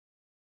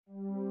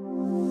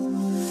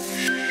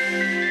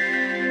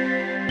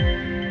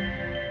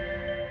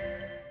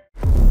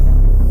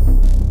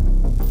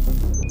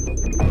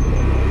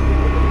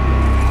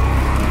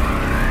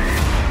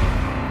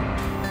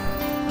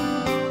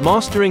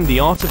Mastering the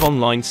art of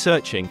online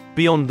searching,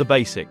 beyond the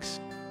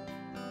basics.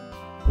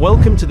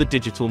 Welcome to the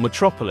digital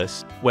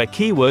metropolis, where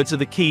keywords are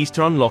the keys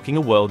to unlocking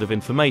a world of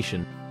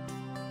information.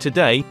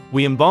 Today,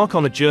 we embark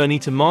on a journey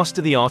to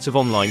master the art of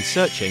online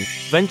searching,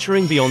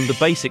 venturing beyond the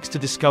basics to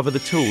discover the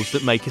tools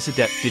that make us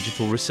adept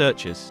digital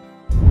researchers.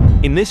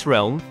 In this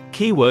realm,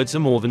 keywords are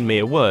more than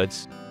mere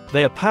words.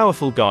 They are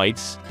powerful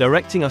guides,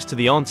 directing us to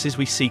the answers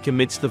we seek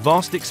amidst the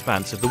vast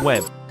expanse of the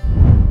web.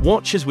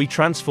 Watch as we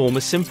transform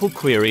a simple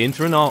query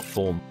into an art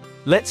form.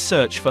 Let's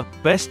search for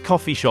best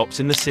coffee shops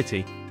in the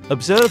city.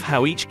 Observe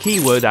how each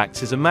keyword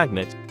acts as a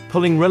magnet,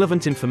 pulling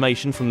relevant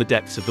information from the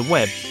depths of the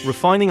web,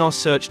 refining our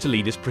search to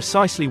lead us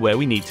precisely where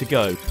we need to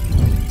go.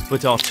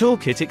 But our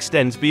toolkit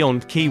extends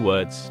beyond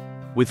keywords.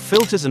 With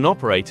filters and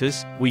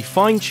operators, we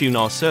fine-tune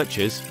our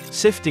searches,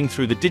 sifting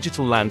through the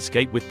digital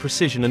landscape with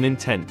precision and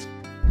intent.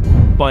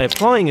 By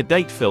applying a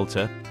date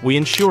filter, we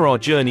ensure our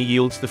journey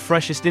yields the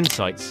freshest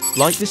insights,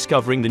 like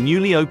discovering the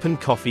newly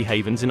opened coffee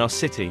havens in our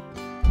city.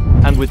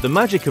 And with the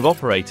magic of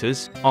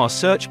operators, our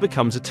search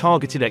becomes a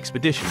targeted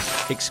expedition,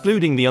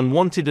 excluding the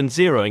unwanted and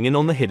zeroing in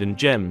on the hidden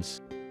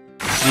gems.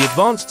 The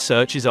advanced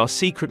search is our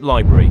secret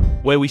library,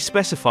 where we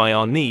specify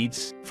our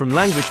needs, from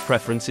language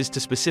preferences to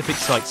specific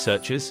site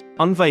searches,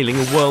 unveiling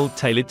a world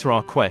tailored to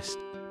our quest.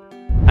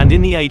 And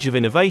in the age of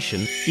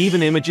innovation,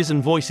 even images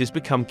and voices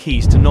become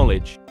keys to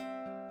knowledge.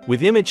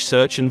 With image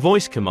search and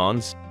voice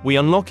commands, we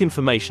unlock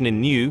information in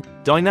new,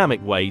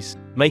 dynamic ways,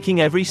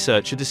 making every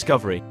search a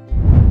discovery.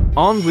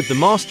 Armed with the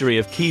mastery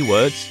of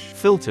keywords,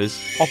 filters,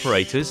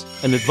 operators,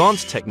 and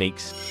advanced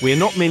techniques, we are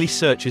not merely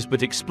searchers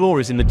but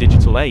explorers in the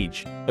digital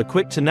age,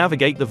 equipped to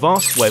navigate the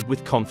vast web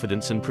with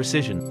confidence and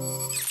precision.